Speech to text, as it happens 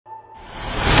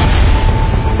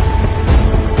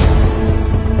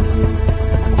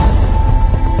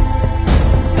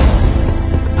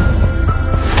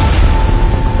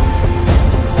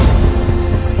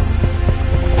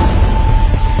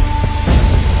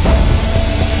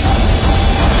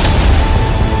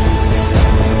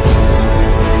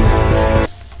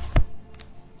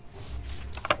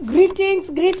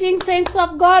Greetings, saints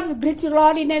of God. We greet you,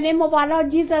 Lord, in the name of our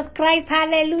Lord Jesus Christ.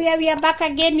 Hallelujah. We are back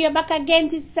again.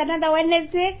 This is another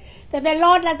Wednesday that the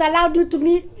Lord has allowed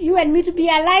you and me to be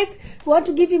alive. We want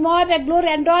to give him all the glory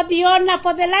and all the honor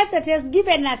for the life that he has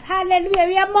given us. Hallelujah.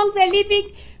 We are among the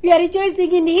living. We are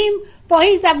rejoicing in him, for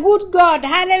he is a good God.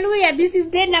 Hallelujah. This is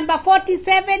day number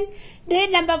 47. Day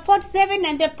number 47,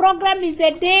 and the program is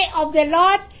the day of the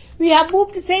Lord. We have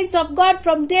moved, saints of God,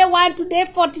 from day 1 to day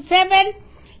 47.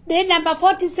 Day number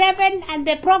 47, and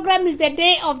the program is the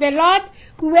day of the Lord.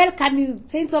 We welcome you,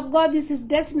 saints of God. This is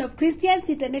Destiny of Christians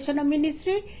International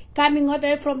Ministry, coming all the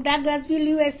way from Douglasville,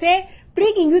 USA,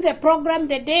 bringing you the program,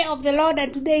 the day of the Lord,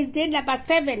 and today is day number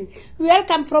 7. We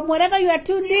welcome from wherever you are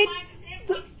tuned in.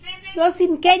 Those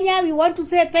in Kenya, we want to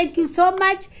say thank you so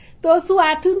much. Those who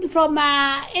are tuned from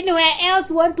anywhere else,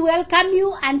 we want to welcome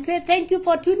you and say thank you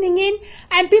for tuning in.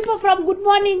 And people from Good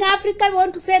Morning Africa, we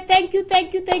want to say thank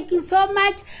you so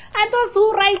much. And those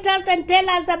who write us and tell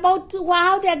us about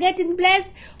how they are getting blessed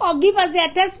or give us their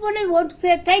testimony, we want to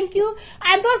say thank you.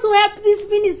 And those who help this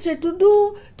ministry to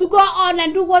go on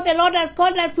and do what the Lord has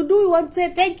called us to do, we want to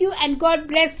say thank you and God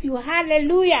bless you.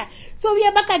 Hallelujah. So we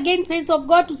are back again, saints of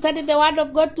God, to study the word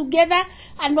of God together.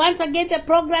 And once again, the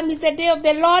program is the day of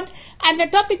the Lord. And the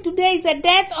topic today is the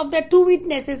death of the two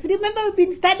witnesses. Remember, we've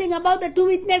been studying about the two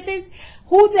witnesses,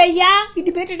 who they are. We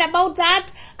debated about that.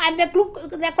 And the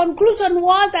conclusion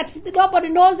was that nobody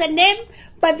knows the name,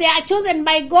 but they are chosen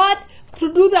by God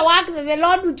to do the work that the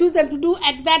Lord will choose them to do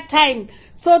at that time.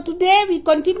 So today we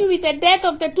continue with the death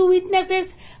of the two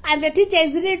witnesses, and the teacher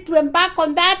is ready to embark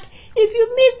on that. If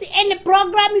you missed any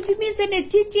program, if you missed any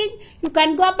teaching, you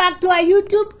can go back to our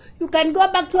YouTube, you can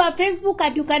go back to our Facebook,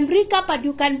 and you can recap, and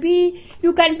you can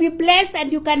be blessed,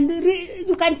 and you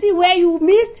can see where you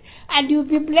missed, and you'll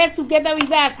be blessed together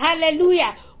with us.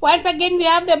 Hallelujah. Once again, we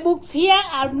have the books here.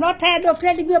 I'm not tired of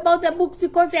telling you about the books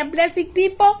because they are blessing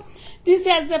people. This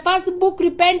is the first book,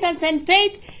 Repentance and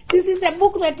Faith. This is a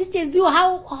book that teaches you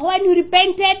how when you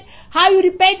repented,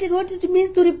 what it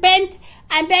means to repent,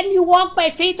 and then you walk by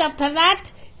faith after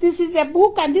that. This is the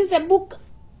book, and this is the book,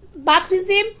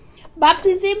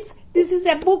 Baptisms. This is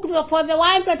a book for the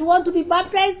ones that want to be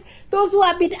baptized. Those who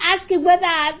have been asking whether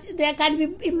they can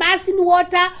be immersed in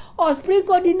water or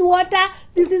sprinkled in water.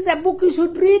 This is a book you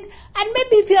should read. And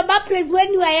maybe if you're baptized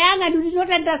when you are young and you did not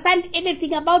understand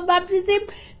anything about baptism,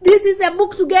 this is a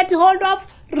book to get hold of.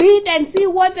 Read and see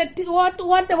what the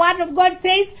Word of God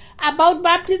says about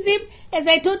baptism. As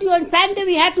I told you on Sunday,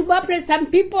 we had to baptize some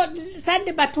people,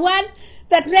 Sunday but one,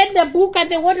 that read the book and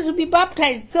they wanted to be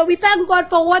baptized. So we thank God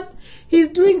for what he's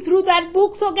doing through that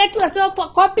book. So get yourself a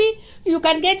copy. You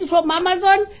can get it from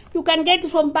Amazon. You can get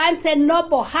it from Barnes and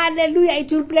Noble. Hallelujah.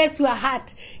 It will bless your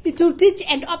heart. It will teach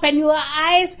and open your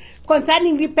eyes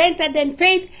concerning repentance and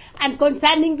faith and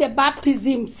concerning the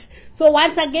baptisms. So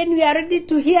once again, we are ready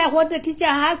to hear what the teacher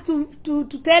has to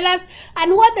tell us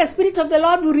and what the Spirit of the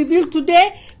Lord will reveal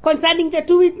today concerning the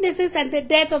two witnesses and the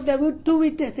death of the two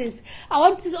witnesses. I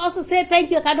want to also say thank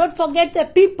you. I cannot forget the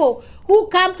people who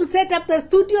come to set up the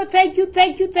studio. Thank you.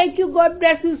 God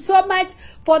bless you so much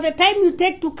for the time you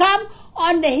take to come.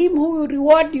 Honor him who will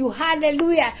reward you.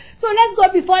 Hallelujah. So let's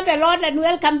go before the Lord and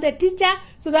welcome the teacher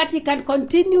so that he can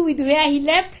continue with where he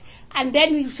left. And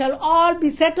then we shall all be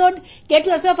settled. Get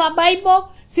yourself a Bible,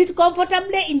 sit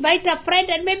comfortably, invite a friend,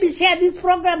 and maybe share this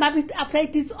program after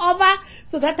it is over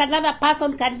so that another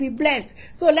person can be blessed.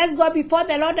 So let's go before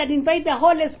the Lord and invite the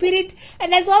Holy Spirit.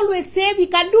 And as always say, we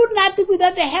can do nothing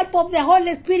without the help of the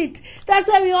Holy Spirit. That's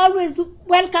why we always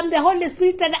welcome the Holy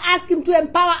Spirit and ask him to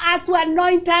empower us, to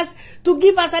anoint us, to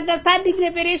give us understanding,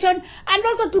 revelation, and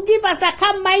also to give us a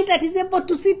calm mind that is able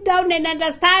to sit down and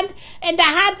understand, and a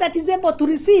heart that is able to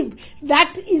receive.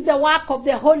 That is the work of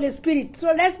the Holy Spirit.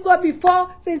 So let's go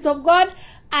before, saints of God,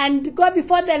 and go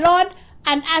before the Lord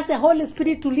and ask the Holy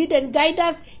Spirit to lead and guide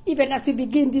us even as we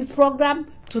begin this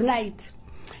program tonight.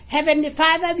 Heavenly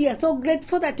Father, we are so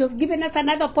grateful that you have given us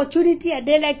another opportunity, a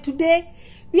day like today.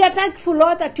 We are thankful,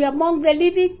 Lord, that you are among the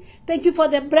living. Thank you for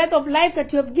the breath of life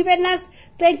that you have given us.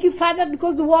 Thank you, Father,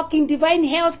 because we walk in divine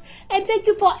health. And thank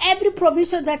you for every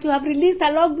provision that you have released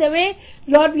along the way.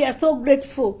 Lord, we are so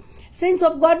grateful. Saints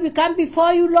of God, we come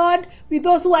before you, Lord, with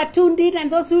those who are tuned in and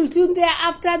those who will tune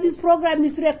thereafter this program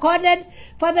is recorded.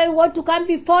 Father, we want to come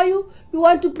before you. We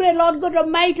want to pray, Lord God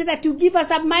Almighty, that you give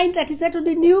us a mind that is settled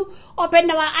in you.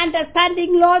 Open our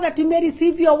understanding, Lord, that we may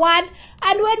receive your word.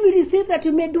 And when we receive that,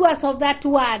 you may do us of that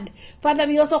word. Father,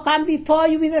 we also come before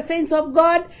you with the saints of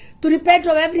God to repent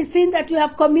of every sin that we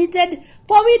have committed.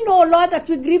 For we know, Lord, that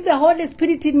we grieve the Holy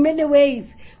Spirit in many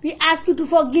ways. We ask you to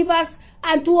forgive us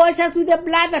and to wash us with the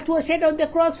blood that was shed on the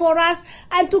cross for us,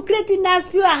 and to create in us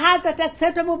pure hearts that are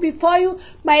acceptable before you,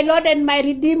 my Lord and my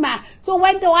Redeemer. So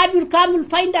when the word will come, we'll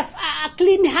find a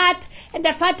clean heart and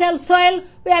a fertile soil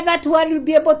where that word will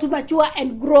be able to mature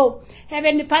and grow.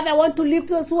 Heavenly Father, I want to lift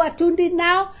those who are tuned in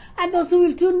now and those who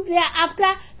will tune thereafter,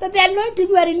 that the anointing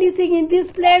you are releasing in this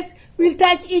place will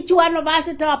touch each one of us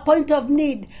at our point of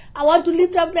need. I want to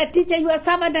lift up the teacher, your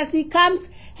servant, as he comes.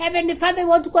 Heavenly Father, I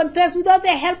want to confess, without the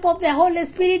help of the Holy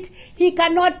Spirit, he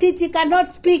cannot teach, he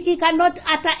cannot speak, he cannot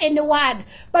utter any word.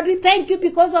 But we thank you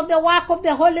because of the work of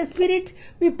the Holy Spirit.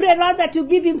 We pray, Lord, that you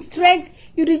give him strength,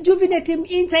 you rejuvenate him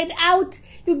inside out,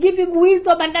 you give him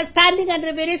wisdom, understanding, and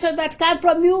revelation that come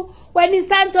from you. When he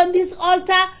stands on this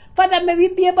altar, Father, may we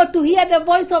be able to hear the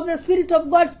voice of the Spirit of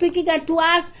God speaking unto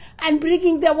us and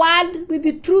bringing the word with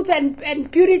the truth and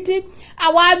purity,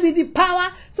 a word with the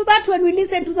power, so that when we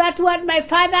listen to that word, my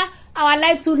Father, our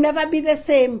lives will never be the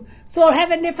same. So,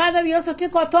 Heavenly Father, we also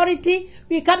take authority.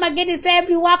 We come against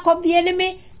every work of the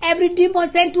enemy, every demon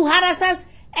sent to harass us,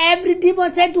 every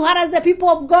demon sent to harass the people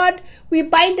of God. We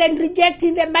bind and reject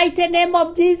in the mighty name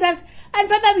of Jesus. And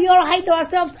Father, we all hide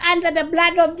ourselves under the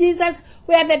blood of Jesus,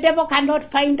 where the devil cannot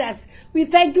find us. We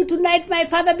thank you tonight, my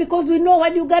Father, because we know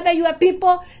when you gather your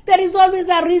people, there is always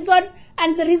a reason,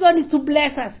 and the reason is to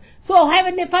bless us. So,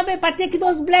 Heavenly Father, partake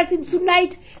those blessings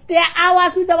tonight. They are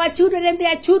ours with our children and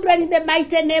their children in the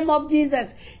mighty name of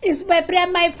Jesus. It's my prayer,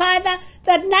 my Father,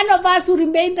 that none of us will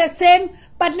remain the same,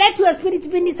 but let your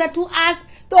Spirit minister to us.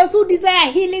 Those who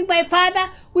desire healing, my Father,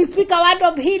 we speak a word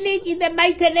of healing in the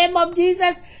mighty name of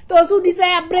Jesus. Those who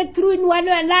desire breakthrough in one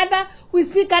or another, we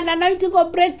speak an anointing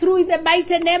of breakthrough in the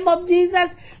mighty name of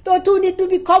Jesus. Those who need to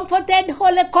be comforted,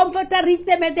 Holy Comforter, reach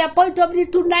them at their point of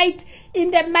need tonight in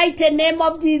the mighty name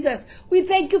of Jesus. We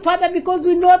thank you, Father, because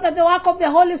we know that the work of the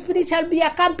Holy Spirit shall be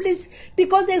accomplished,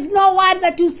 because there's no word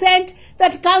that you sent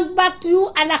that comes back to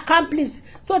you unaccomplished.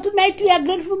 So tonight we are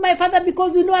grateful, my Father,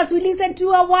 because we know as we listen to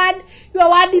your word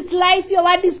is life, your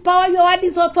word is power, your word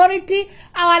is authority.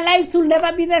 Our lives will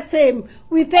never be the same.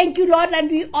 We thank you, Lord, and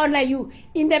we honor you.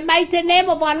 In the mighty name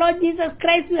of our Lord Jesus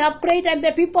Christ, we have prayed, and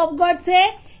the people of God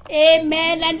say,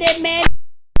 amen and amen.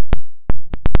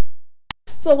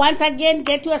 So once again,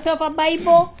 get yourself a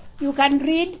Bible. You can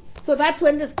read, so that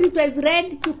when the scripture is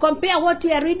read, you compare what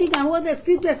you are reading and what the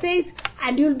scripture says,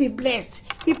 and you'll be blessed.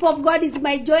 People of God, it's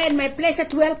my joy and my pleasure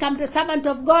to welcome the servant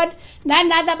of God,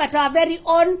 none other but our very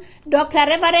own Dr.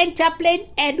 Reverend Chaplain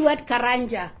Edward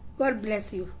Karanja. God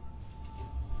bless you.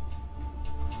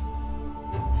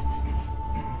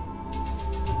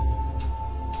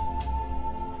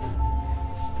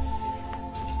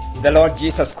 The Lord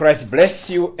Jesus Christ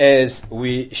bless you as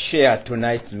we share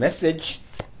tonight's message.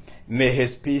 May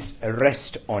his peace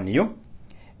rest on you,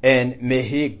 and may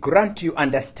he grant you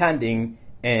understanding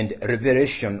and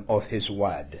revelation of his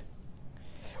word.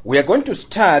 We are going to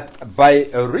start by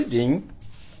reading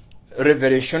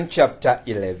Revelation chapter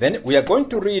 11. We are going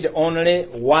to read only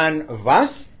one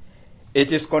verse.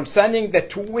 It is concerning the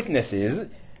two witnesses.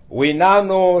 We now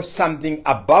know something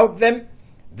about them.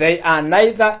 They are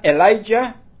neither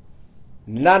Elijah,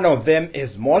 none of them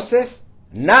is Moses,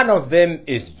 none of them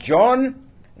is John,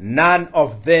 none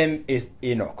of them is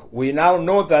Enoch. We now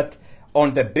know that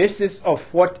on the basis of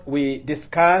what we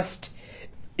discussed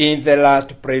in the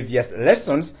last previous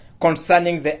lessons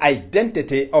concerning the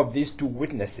identity of these two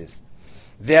witnesses.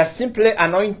 They are simply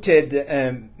anointed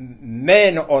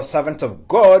men or servants of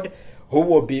God who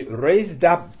will be raised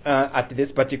up at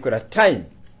this particular time.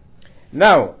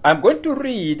 Now, I'm going to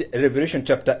read Revelation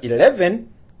chapter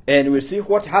 11, and we'll see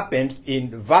what happens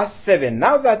in verse 7.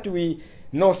 Now that we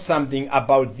know something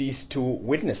about these two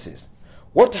witnesses,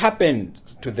 what happened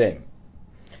to them?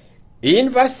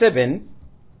 In verse 7,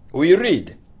 we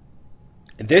read,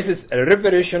 this is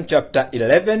Revelation chapter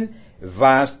 11,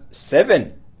 verse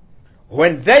 7.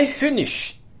 When they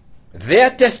finish their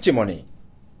testimony,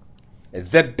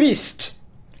 the beast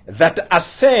that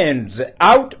ascends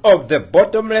out of the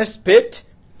bottomless pit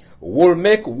will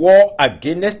make war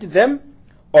against them,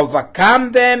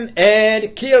 overcome them,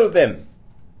 and kill them.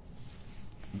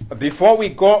 Before we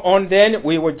go on then,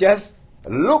 we will just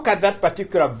look at that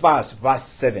particular verse, verse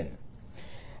 7.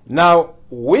 Now,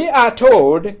 we are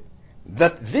told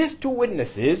that these two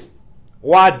witnesses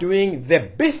were doing the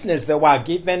business they were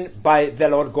given by the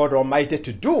Lord God Almighty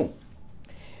to do.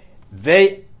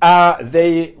 They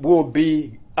will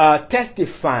be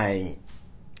testifying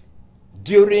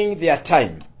during their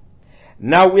time.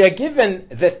 Now we are given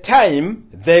the time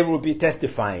they will be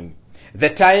testifying, the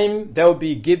time they will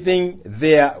be giving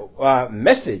their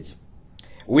message.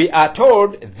 We are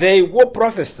told they will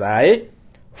prophesy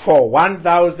for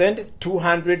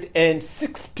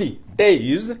 1,260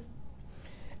 days,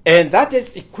 and that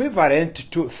is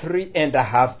equivalent to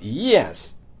 3.5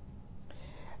 years.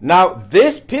 Now,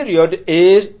 this period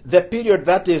is the period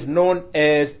that is known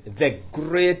as the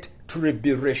Great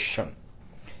Tribulation.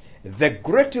 The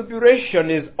Great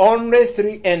Tribulation is only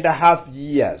 3.5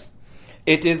 years.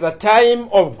 It is a time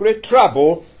of great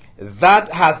trouble that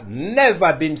has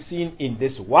never been seen in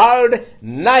this world,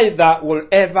 neither will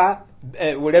ever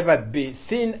be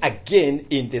seen again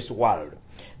in this world.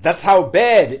 That's how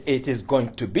bad it is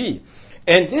going to be.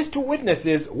 And these two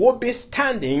witnesses will be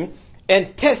standing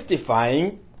and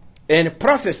testifying and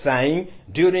prophesying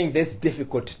during this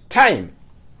difficult time.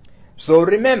 So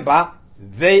remember,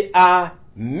 they are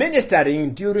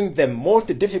ministering during the most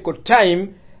difficult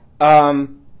time,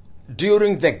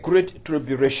 during the Great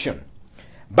Tribulation.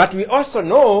 But we also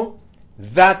know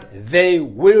that they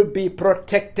will be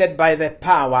protected by the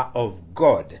power of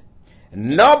God.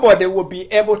 Nobody will be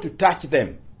able to touch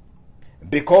them,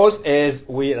 because as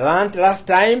we learned last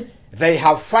time, they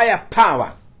have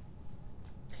firepower.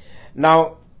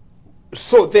 Now,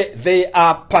 so they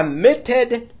are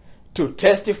permitted to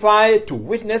testify, to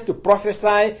witness, to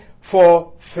prophesy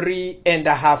for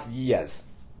 3.5 years.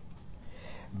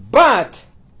 But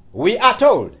we are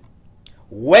told,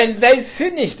 when they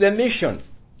finished the mission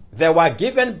they were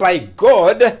given by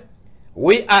God,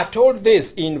 we are told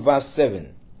this in verse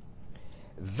 7,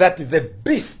 that the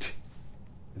beast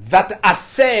that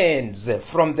ascends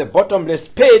from the bottomless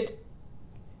pit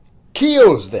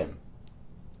kills them.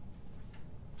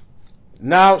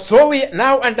 Now, so we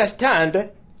now understand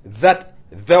that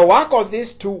the work of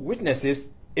these two witnesses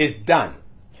is done.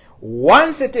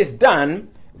 Once it is done,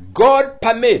 God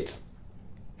permits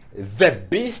the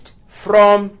beast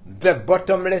from the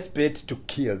bottomless pit to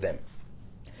kill them.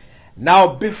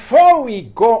 Now, before we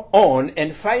go on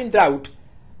and find out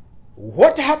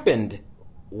what happened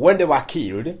when they were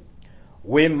killed,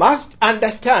 we must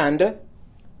understand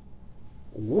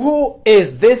who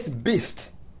is this beast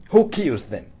who kills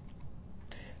them.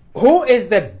 Who is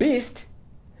the beast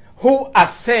who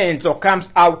ascends or comes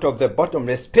out of the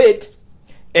bottomless pit,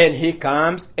 and he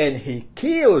comes and he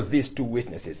kills these two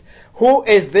witnesses? Who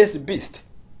is this beast?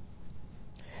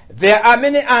 There are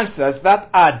many answers that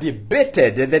are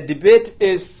debated. The debate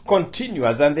is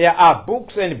continuous, and there are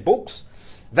books and books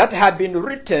that have been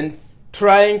written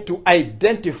trying to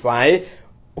identify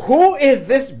who is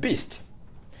this beast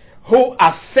who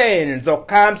ascends or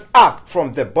comes up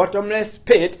from the bottomless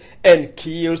pit and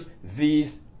kills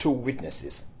these two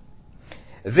witnesses.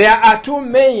 There are two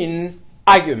main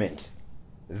arguments: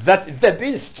 that the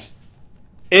beast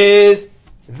is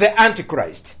the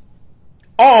Antichrist,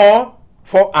 or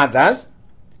for others,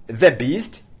 the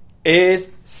beast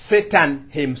is Satan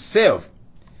himself.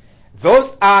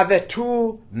 Those are the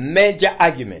two major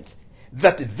arguments,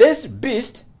 that this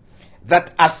beast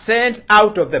that ascends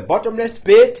out of the bottomless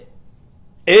pit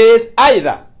is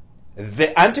either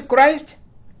the Antichrist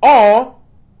or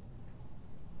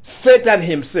Satan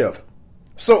himself.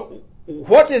 So,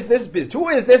 what is this beast? Who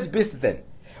is this beast then?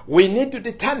 We need to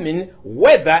determine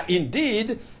whether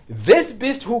indeed this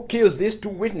beast who kills these two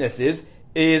witnesses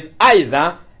is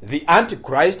either the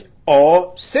Antichrist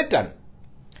or Satan.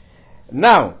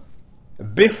 Now,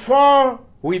 before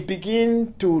we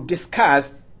begin to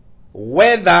discuss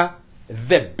whether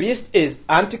the beast is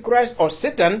Antichrist or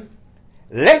Satan,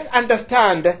 let's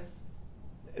understand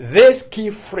this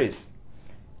key phrase: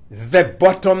 the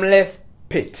bottomless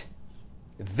pit.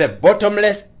 The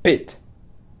bottomless pit.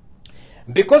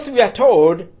 Because we are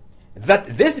told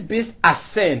that this beast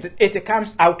ascends, it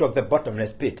comes out of the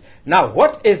bottomless pit. Now,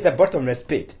 what is the bottomless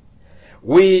pit?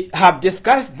 We have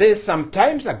discussed this some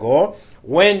times ago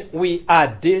when we are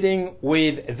dealing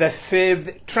with the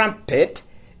fifth trumpet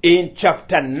in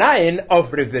chapter 9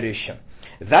 of Revelation.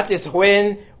 That is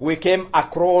when we came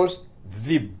across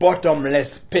the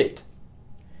bottomless pit.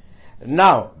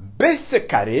 Now,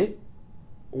 basically,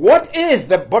 what is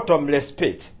the bottomless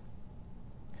pit?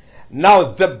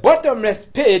 Now, the bottomless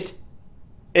pit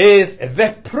is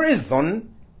the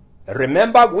prison.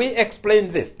 Remember, we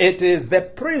explained this. It is the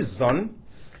prison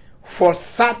for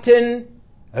certain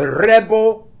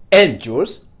rebel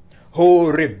angels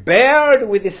who rebelled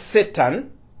with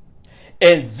Satan.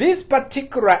 And these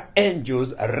particular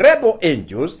angels, rebel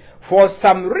angels, for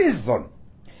some reason,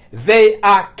 they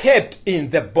are kept in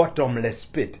the bottomless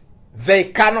pit. They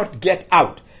cannot get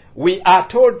out. We are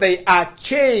told they are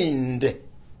chained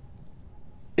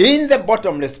in the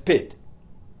bottomless pit.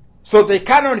 So they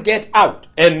cannot get out.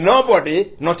 And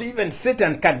nobody, not even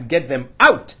Satan, can get them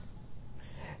out.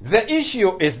 The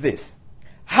issue is this: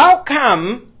 how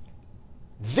come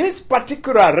these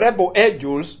particular rebel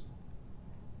angels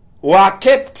were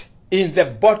kept in the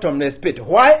bottomless pit.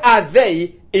 Why are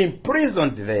they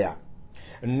imprisoned there?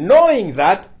 Knowing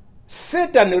that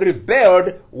Satan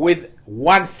rebelled with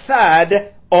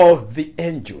 1/3 of the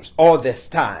angels or the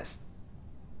stars.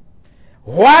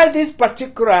 Why these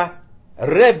particular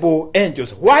rebel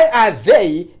angels? Why are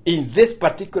they in this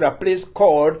particular place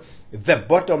called the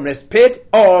bottomless pit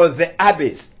or the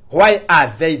abyss? Why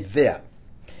are they there?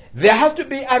 There has to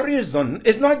be a reason.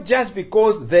 It's not just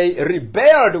because they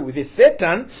rebelled with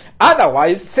Satan.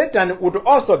 Otherwise, Satan would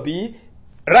also be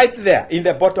right there in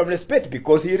the bottomless pit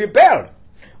because he rebelled.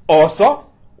 Also,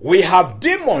 we have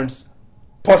demons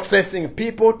possessing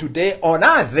people today on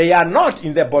earth. They are not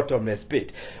in the bottomless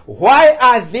pit. Why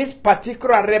are these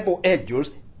particular rebel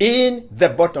angels in the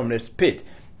bottomless pit?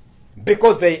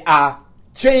 Because they are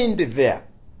chained there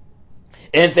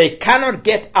and they cannot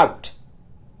get out.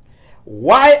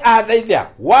 Why are they there?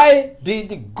 Why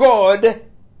did God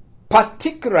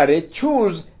particularly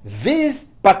choose these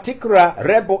particular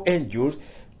rebel angels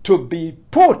to be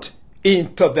put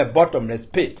into the bottomless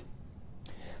pit?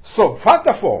 So, first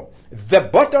of all, the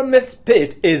bottomless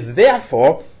pit is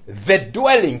therefore the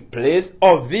dwelling place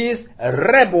of these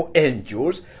rebel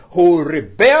angels who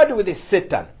rebelled with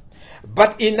Satan.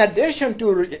 But in addition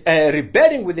to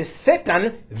rebelling with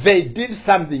Satan, they did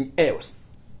something else.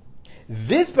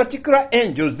 These particular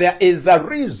angels, there is a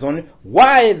reason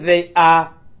why they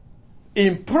are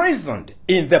imprisoned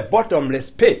in the bottomless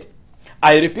pit.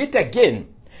 I repeat again,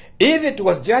 if it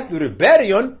was just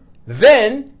rebellion,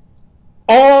 then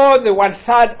all the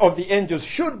 1/3 of the angels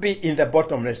should be in the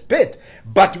bottomless pit.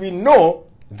 But we know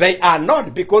they are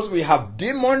not, because we have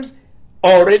demons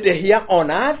already here on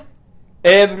earth.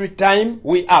 Every time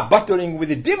we are battling with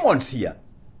the demons here.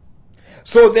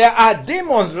 So there are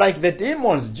demons like the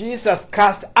demons Jesus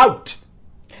cast out.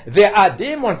 There are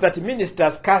demons that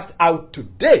ministers cast out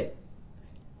today.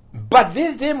 But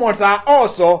these demons are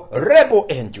also rebel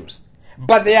angels.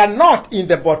 But they are not in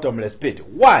the bottomless pit.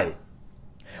 Why?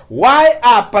 Why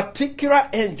are particular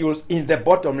angels in the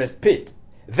bottomless pit?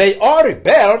 They all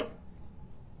rebelled.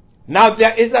 Now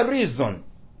there is a reason.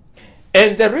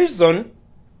 And the reason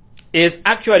is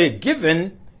actually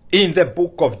given in the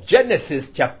book of Genesis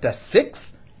chapter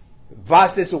 6,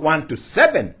 verses 1 to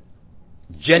 7.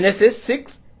 Genesis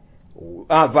 6,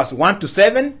 verse 1 to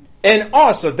 7. And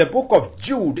also the book of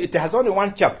Jude. It has only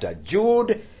one chapter.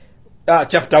 Jude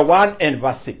chapter 1 and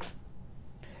verse 6.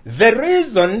 The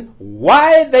reason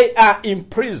why they are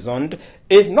imprisoned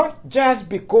is not just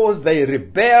because they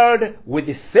rebelled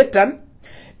with Satan.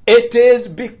 It is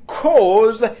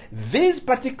because these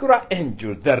particular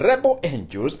angels, the rebel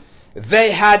angels,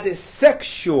 they had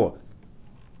sexual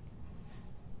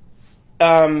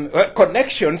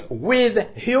connections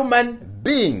with human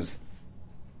beings.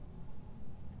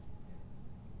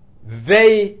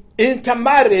 They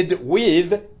intermarried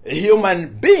with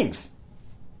human beings.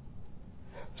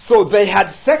 So they had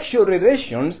sexual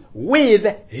relations with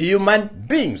human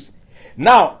beings.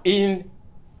 Now, in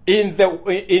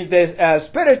the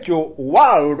spiritual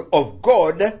world of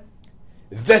God,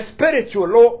 the spiritual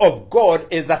law of God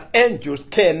is that angels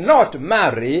cannot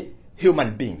marry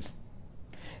human beings.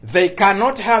 They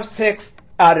cannot have sex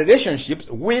relationships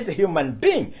with human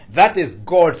beings. That is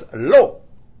God's law.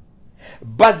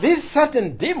 But these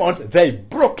certain demons, they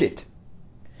broke it.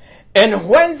 And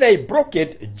when they broke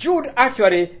it, Jude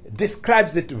actually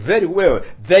describes it very well.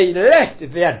 They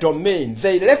left their domain.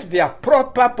 They left their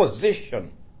proper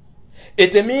position.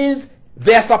 It means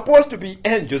they are supposed to be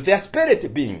angels. They are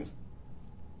spirit beings.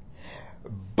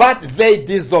 But they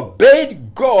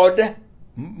disobeyed God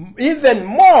even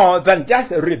more than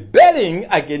just rebelling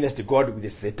against God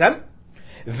with Satan.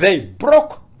 They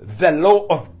broke the law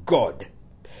of God.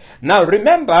 Now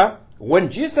remember,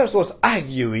 when Jesus was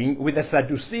arguing with the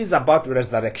Sadducees about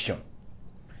resurrection,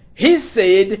 he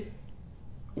said,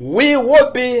 we will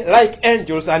be like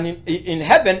angels, and in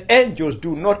heaven angels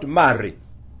do not marry.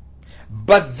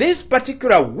 But these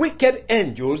particular wicked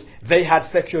angels, they had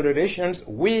sexual relations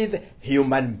with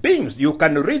human beings. You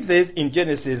can read this in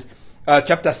Genesis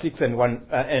chapter 6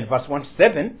 and verse 1 to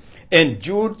 7, and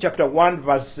Jude chapter 1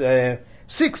 verse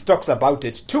 6 talks about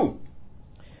it too.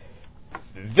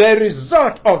 The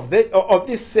result of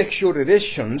these sexual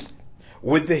relations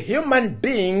with the human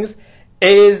beings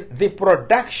is the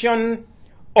production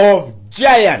of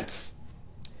giants.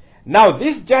 Now,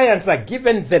 these giants are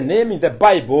given the name in the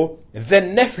Bible, the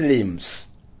Nephilims.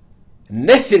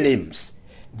 Nephilims.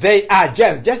 They are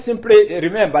giants. Just simply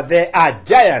remember, they are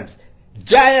giants.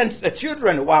 Giants,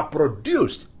 children were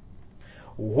produced.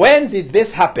 When did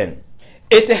this happen?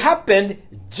 It happened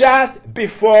just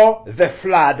before the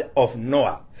flood of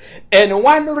Noah. And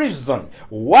one reason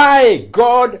why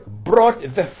God brought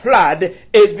the flood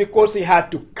is because he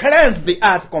had to cleanse the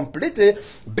earth completely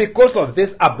because of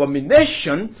this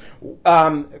abomination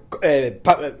done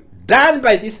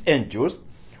by these angels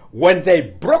when they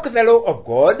broke the law of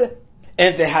God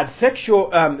and they had sexual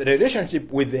relationship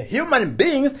with the human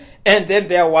beings, and then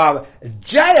there were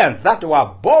giants that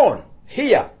were born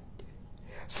here.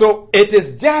 So it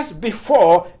is just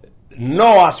before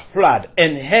Noah's flood,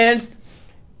 and hence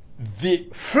the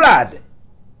flood.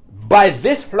 By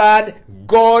this flood,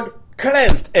 God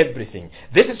cleansed everything.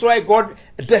 This is why God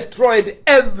destroyed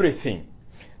everything.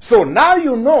 So now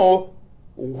you know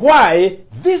why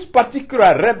these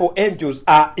particular rebel angels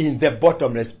are in the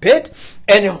bottomless pit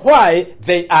and why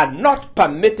they are not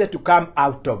permitted to come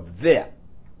out of there.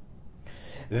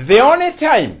 The only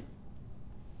time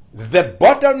the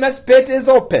bottomless pit is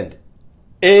opened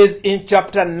is in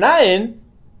chapter 9,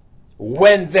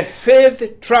 when the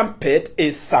fifth trumpet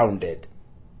is sounded.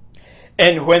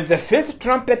 And when the fifth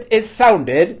trumpet is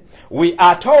sounded, we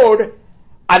are told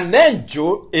an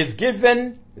angel is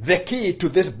given the key to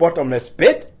this bottomless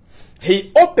pit.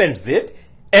 He opens it,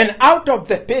 and out of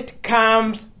the pit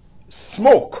comes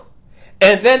smoke.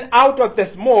 And then out of the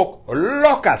smoke,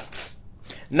 locusts.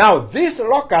 Now, these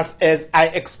locusts, as I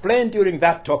explained during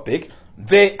that topic,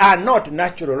 they are not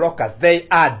natural locusts. They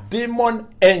are demon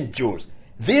angels.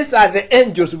 These are the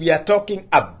angels we are talking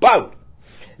about.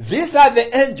 These are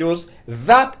the angels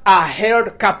that are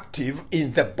held captive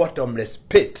in the bottomless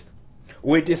pit.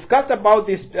 We discussed about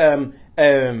this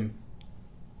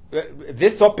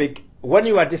this topic when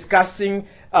we were discussing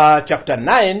chapter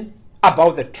 9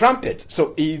 about the trumpet.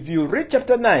 So if you read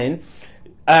chapter 9,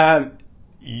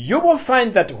 you will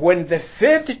find that when the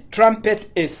fifth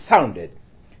trumpet is sounded,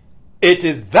 it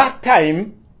is that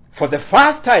time, for the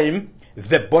first time,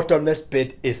 the bottomless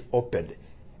pit is opened.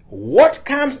 What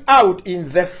comes out in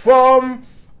the form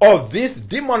of these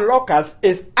demon locusts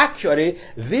is actually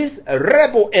these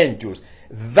rebel angels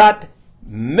that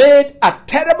made a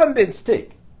terrible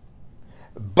mistake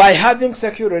by having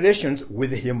sexual relations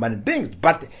with human beings.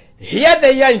 But here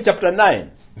they are in chapter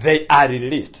 9. They are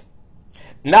released.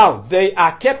 Now, they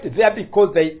are kept there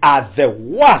because they are the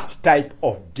worst type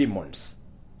of demons.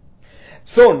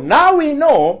 So now we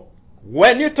know,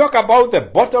 when you talk about the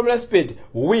bottomless pit,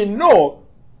 we know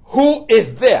who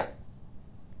is there.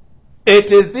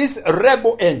 It is these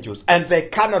rebel angels, and they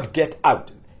cannot get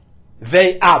out.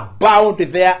 They are bound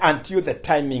there until the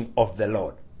timing of the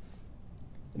Lord.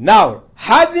 Now,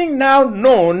 having now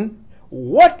known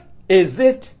what is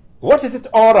it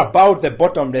all about, the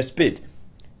bottomless pit,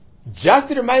 just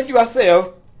remind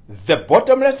yourself, the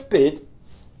bottomless pit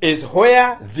is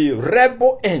where the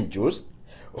rebel angels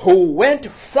who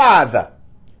went further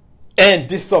and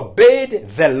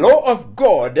disobeyed the law of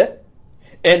God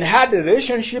and had a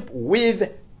relationship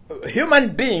with human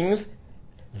beings,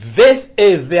 this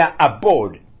is their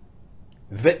abode.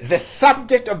 The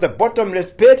subject of the bottomless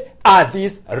pit are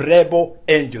these rebel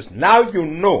angels. Now you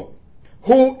know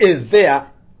who is there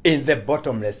in the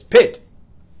bottomless pit.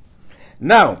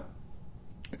 Now,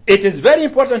 it is very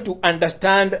important to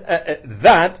understand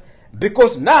that,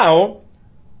 because now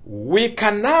we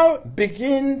can now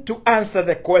begin to answer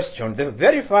the question, the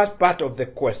very first part of the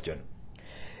question.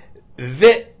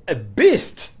 The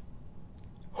beast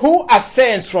who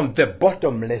ascends from the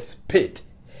bottomless pit,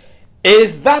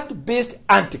 is that beast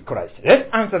Antichrist? Let's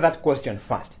answer that question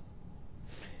first.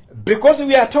 Because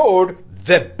we are told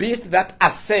the beast that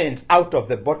ascends out of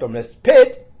the bottomless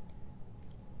pit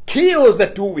kills the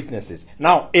two witnesses.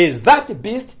 Now, is that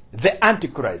beast the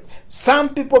Antichrist?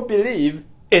 Some people believe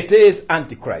it is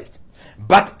Antichrist.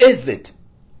 But is it?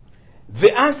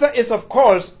 The answer is, of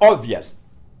course, obvious.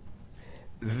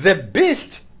 The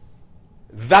beast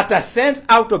that ascends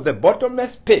out of the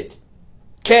bottomless pit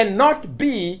cannot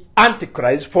be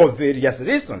Antichrist for various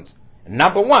reasons.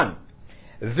 Number one,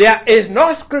 there is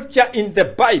no scripture in the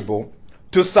Bible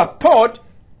to support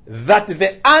that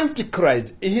the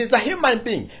Antichrist, he is a human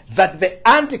being, that the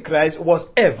Antichrist was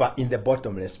ever in the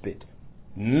bottomless pit.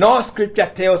 No scripture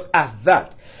tells us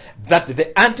that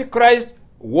the Antichrist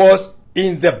was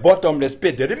in the bottomless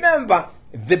pit. Remember,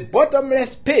 the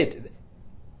bottomless pit,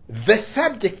 the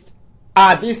subject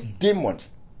are these demons,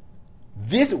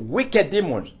 these wicked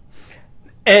demons.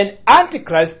 And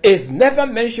Antichrist is never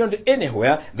mentioned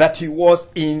anywhere that he was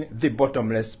in the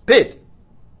bottomless pit.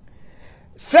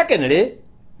 Secondly,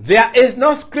 there is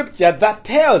no scripture that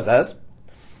tells us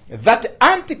that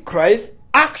Antichrist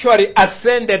actually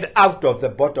ascended out of the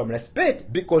bottomless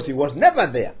pit, because he was never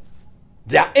there.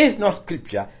 There is no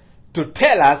scripture to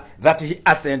tell us that he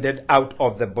ascended out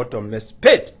of the bottomless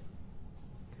pit.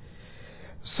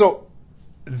 So,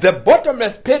 the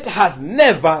bottomless pit has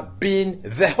never been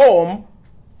the home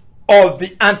of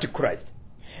the Antichrist.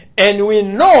 And we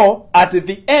know at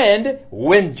the end,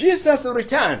 when Jesus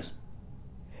returns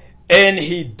and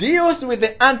he deals with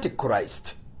the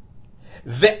Antichrist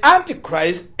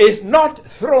is not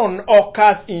thrown or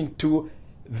cast into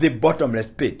the bottomless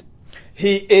pit.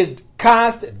 He is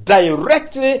cast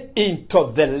directly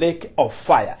into the lake of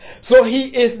fire. So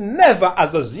he is never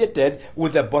associated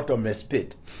with the bottomless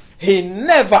pit. He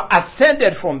never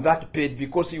ascended from that pit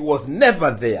because he was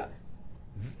never there.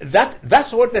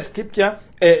 That's what the scripture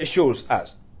shows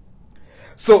us.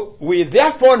 So we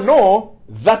therefore know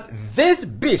that this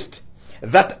beast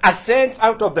that ascends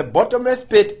out of the bottomless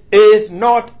pit is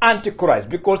not Antichrist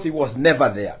because he was never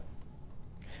there.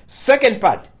 Second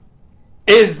part,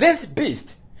 is this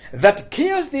beast that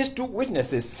kills these two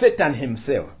witnesses Satan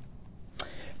himself?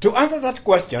 To answer that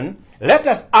question, let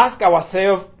us ask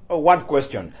ourselves one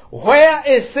question. Where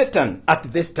is Satan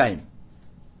at this time?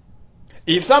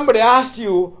 If somebody asked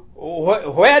you,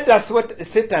 where does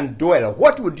Satan dwell?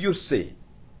 What would you say?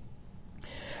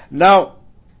 Now,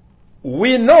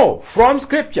 we know from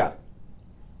scripture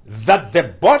that the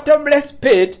bottomless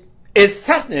pit is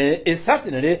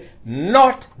certainly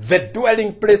not the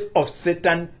dwelling place of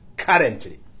Satan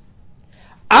currently.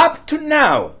 Up to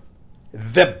now,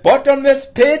 the bottomless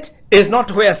pit is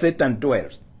not where Satan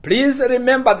dwells. Please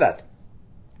remember that.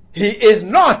 He is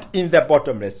not in the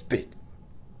bottomless pit.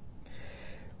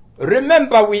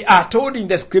 Remember, we are told in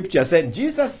the scriptures, and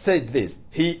Jesus said this,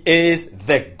 he is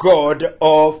the God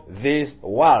of this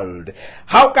world.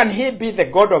 How can he be the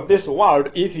God of this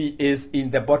world if he is in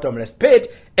the bottomless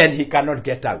pit and he cannot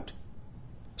get out?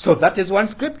 So that is one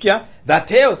scripture that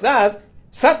tells us,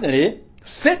 certainly,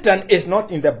 Satan is not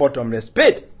in the bottomless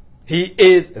pit. He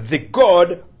is the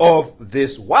God of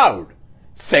this world.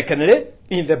 Secondly,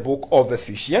 in the book of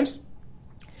Ephesians,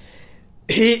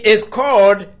 he is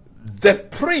called the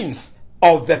prince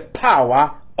of the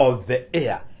power of the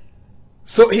air.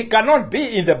 So he cannot be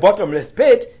in the bottomless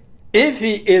pit if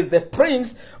he is the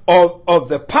prince of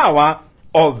the power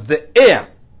of the air.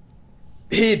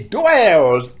 He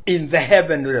dwells in the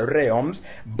heavenly realms,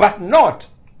 but not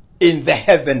in the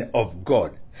heaven of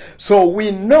God. So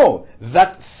we know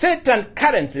that Satan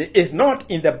currently is not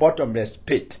in the bottomless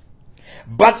pit,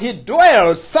 but he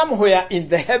dwells somewhere in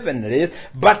the heavenlies,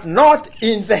 but not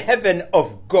in the heaven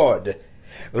of God.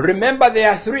 Remember,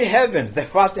 there are three heavens: the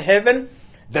first heaven,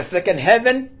 the second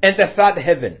heaven, and the third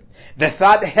heaven. The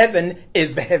third heaven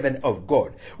is the heaven of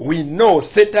God. We know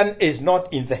Satan is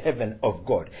not in the heaven of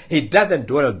God. He doesn't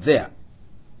dwell there.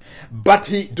 But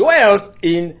he dwells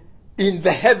in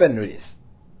the heavenlies.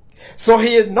 So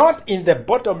he is not in the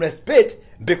bottomless pit,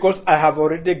 because I have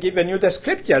already given you the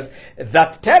scriptures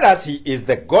that tell us he is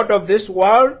the God of this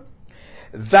world,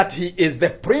 that he is the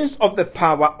prince of the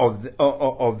power of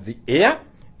the air.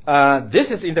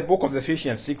 This is in the book of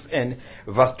Ephesians 6 and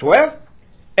verse 12.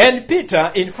 And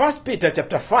Peter, in 1 Peter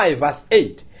chapter 5 verse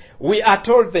 8, we are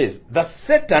told this, that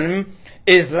Satan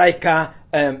is like a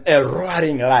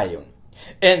roaring lion,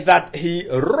 and that he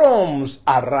roams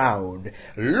around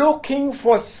looking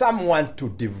for someone to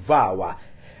devour.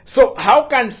 So how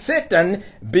can Satan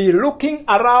be looking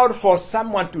around for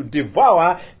someone to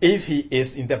devour if he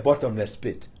is in the bottomless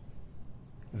pit?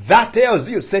 That tells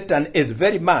you Satan is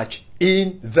very much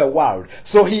in the world.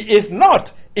 So he is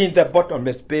not in the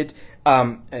bottomless pit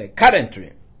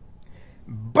currently.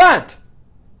 But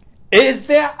is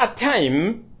there a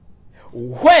time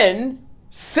when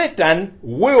Satan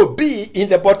will be in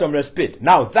the bottomless pit?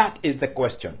 Now that is the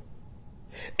question.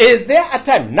 Is there a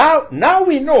time? Now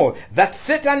we know that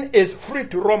Satan is free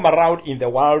to roam around in the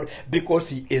world because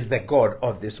he is the God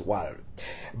of this world.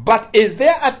 But is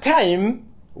there a time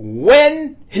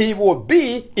when he will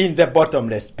be in the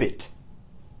bottomless pit?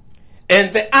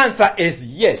 And the answer is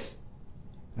yes.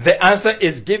 The answer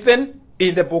is given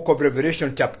in the book of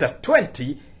Revelation chapter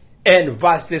 20 and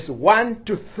verses 1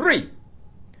 to 3.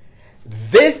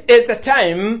 This is the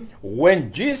time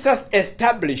when Jesus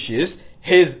establishes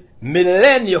his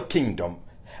millennial kingdom,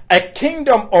 a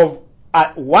kingdom of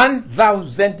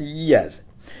 1,000 years.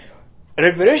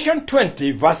 Revelation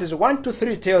 20 verses 1 to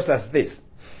 3 tells us this,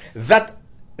 that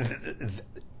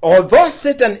although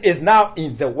Satan is now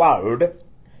in the world,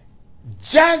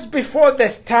 just before the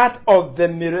start of the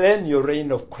millennial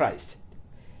reign of Christ,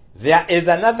 there is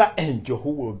another angel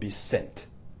who will be sent.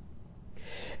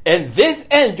 And this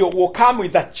angel will come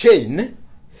with a chain,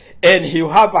 and he'll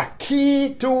have a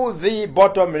key to the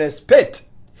bottomless pit.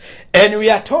 And we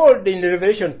are told in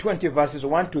Revelation 20 verses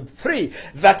 1 to 3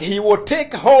 that he will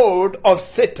take hold of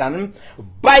Satan,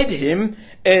 bind him,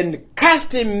 and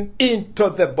cast him into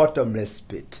the bottomless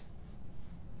pit.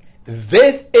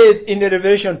 This is in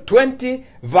Revelation 20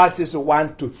 verses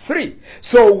 1 to 3.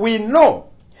 So we know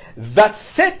that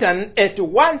Satan at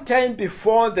one time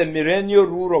before the millennial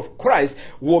rule of Christ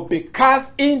will be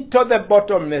cast into the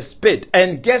bottomless pit.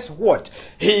 And guess what?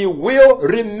 He will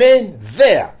remain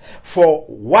there for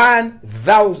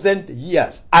 1,000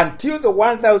 years. Until the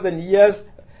 1,000 years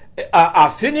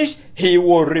are finished, he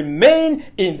will remain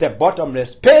in the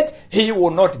bottomless pit. He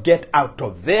will not get out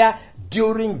of there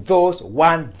during those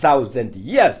 1,000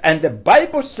 years. And the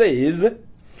Bible says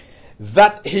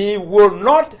that he will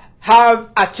not have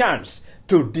a chance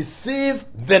to deceive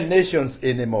the nations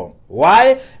anymore.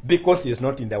 Why? Because he is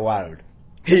not in the world.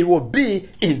 He will be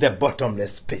in the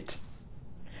bottomless pit.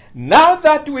 Now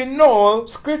that we know,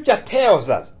 Scripture tells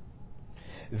us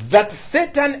that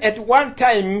Satan at one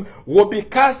time will be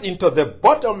cast into the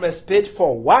bottomless pit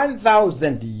for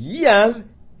 1,000 years,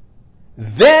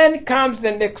 then comes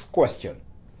the next question.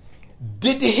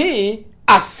 Did he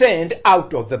ascend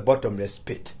out of the bottomless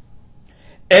pit?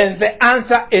 And the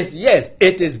answer is yes.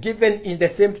 It is given in the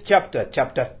same chapter,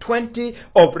 chapter 20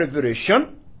 of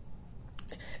Revelation,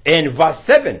 and verse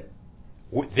 7.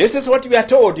 This is what we are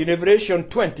told in Revelation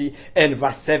 20 and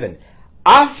verse 7.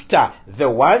 After the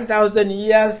 1,000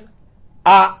 years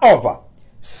are over,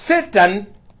 Satan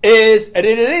is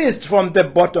released from the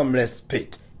bottomless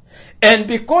pit. And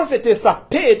because it is a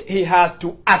pit, he has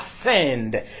to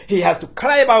ascend. He has to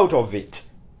climb out of it.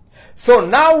 So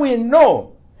now we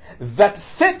know that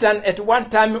Satan at one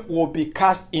time will be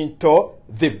cast into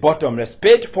the bottomless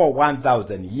pit for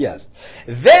 1,000 years.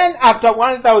 Then after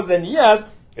 1,000 years,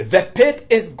 the pit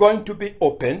is going to be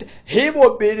opened. He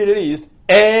will be released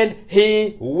and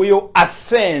he will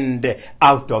ascend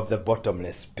out of the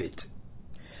bottomless pit.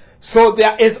 So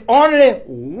there is only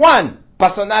one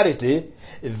personality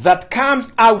that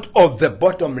comes out of the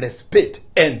bottomless pit,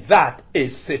 and that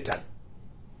is Satan.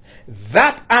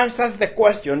 That answers the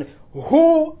question,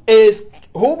 who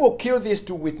will kill these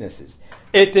two witnesses?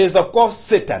 It is, of course,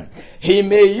 Satan. He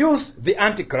may use the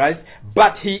Antichrist,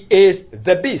 but he is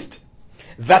the beast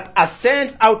that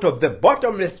ascends out of the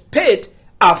bottomless pit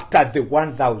after the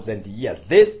 1,000 years.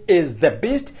 This is the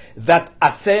beast that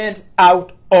ascends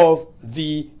out of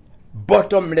the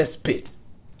bottomless pit.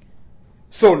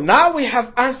 So now we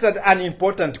have answered an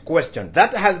important question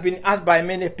that has been asked by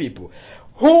many people.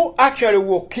 Who actually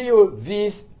will kill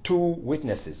these two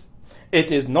witnesses?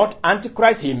 It is not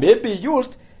Antichrist. He may be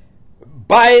used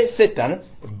by Satan,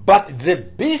 but the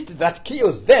beast that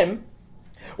kills them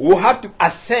will have to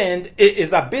ascend. It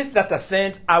is a beast that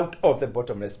ascends out of the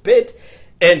bottomless pit,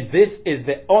 and this is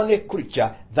the only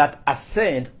creature that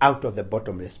ascends out of the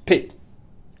bottomless pit.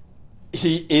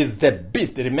 He is the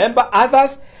beast. Remember,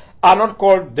 others are not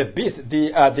called the beast.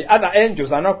 The other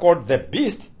angels are not called the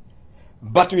beast,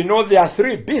 but we know there are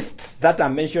three beasts that are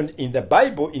mentioned in the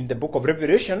Bible, in the book of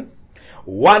Revelation.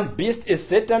 One beast is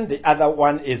Satan, the other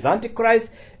one is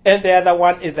Antichrist, and the other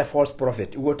one is the false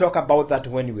prophet. We'll talk about that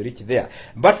when we reach there.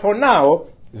 But for now,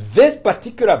 this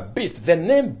particular beast, the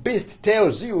name beast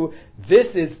tells you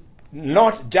this is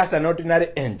not just an ordinary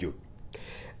angel.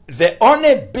 The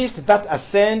only beast that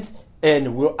ascends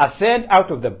and will ascend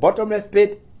out of the bottomless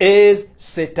pit is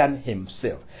Satan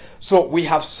himself. So we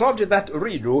have solved that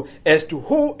riddle as to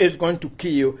who is going to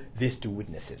kill these two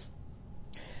witnesses.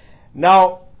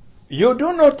 Now, you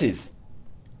do notice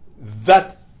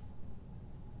that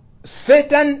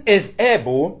Satan is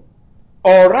able,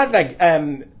 or rather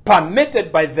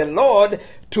permitted by the Lord,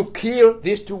 to kill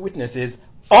these two witnesses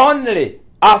only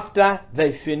after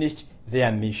they finished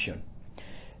their mission.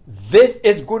 This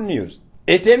is good news.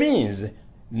 It means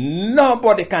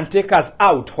nobody can take us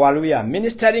out while we are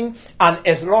ministering, and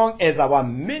as long as our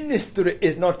ministry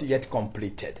is not yet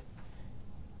completed.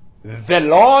 The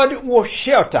Lord will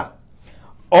shelter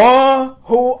all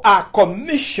who are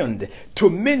commissioned to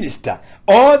minister,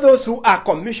 all those who are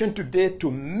commissioned today to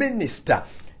minister.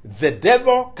 The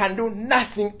devil can do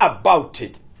nothing about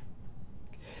it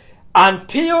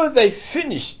until they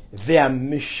finish their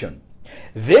mission.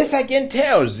 This again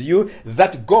tells you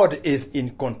that God is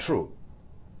in control.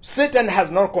 Satan has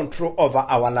no control over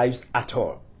our lives at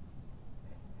all.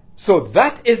 So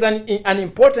that is an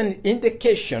important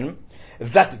indication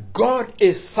that God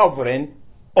is sovereign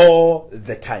all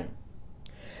the time.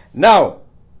 Now,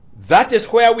 that is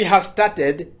where we have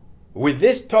started with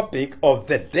this topic of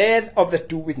the death of the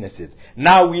two witnesses.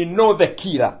 Now we know the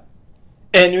killer,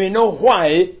 and we know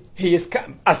why he is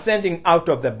ascending out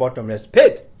of the bottomless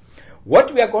pit.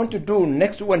 what we are going to do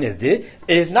next Wednesday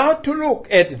is now to look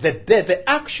at the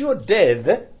actual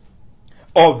death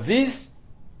of these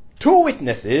two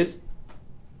witnesses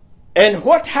and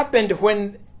what happened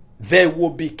when they will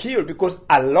be killed, because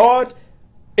a lot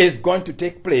is going to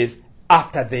take place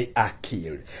after they are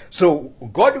killed. So,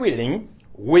 God willing,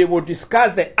 we will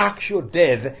discuss the actual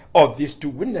death of these two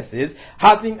witnesses,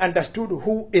 having understood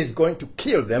who is going to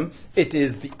kill them. It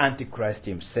is the Antichrist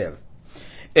himself.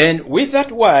 And with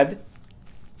that word,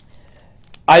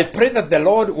 I pray that the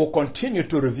Lord will continue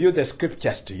to reveal the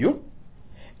scriptures to you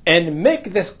and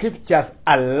make the scriptures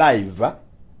alive,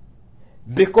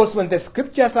 because when the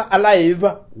scriptures are alive,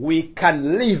 we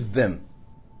can live them.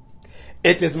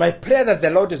 It is my prayer that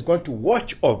the Lord is going to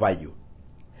watch over you.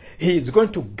 He is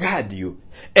going to guard you,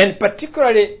 and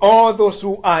particularly all those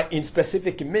who are in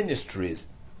specific ministries.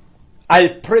 I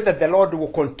pray that the Lord will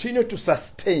continue to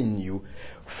sustain you,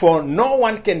 for no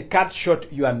one can cut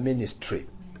short your ministry.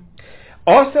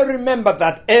 Also remember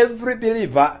that every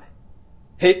believer,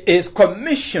 he is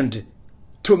commissioned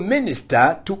to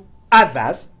minister to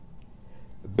others,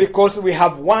 because we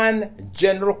have one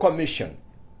general commission: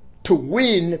 to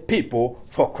win people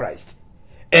for Christ.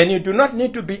 And you do not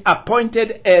need to be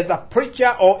appointed as a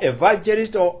preacher or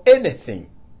evangelist or anything.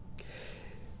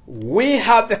 We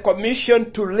have the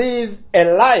commission to live a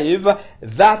life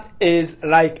that is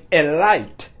like a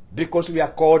light, because we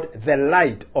are called the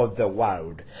light of the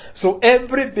world. So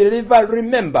every believer,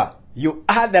 remember, you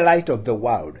are the light of the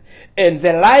world. And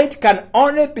the light can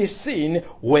only be seen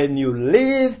when you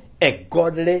live a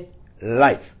godly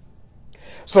life.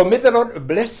 So may the Lord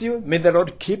bless you. May the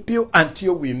Lord keep you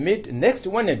until we meet next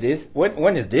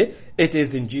Wednesday. It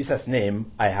is in Jesus'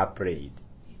 name I have prayed.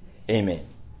 Amen.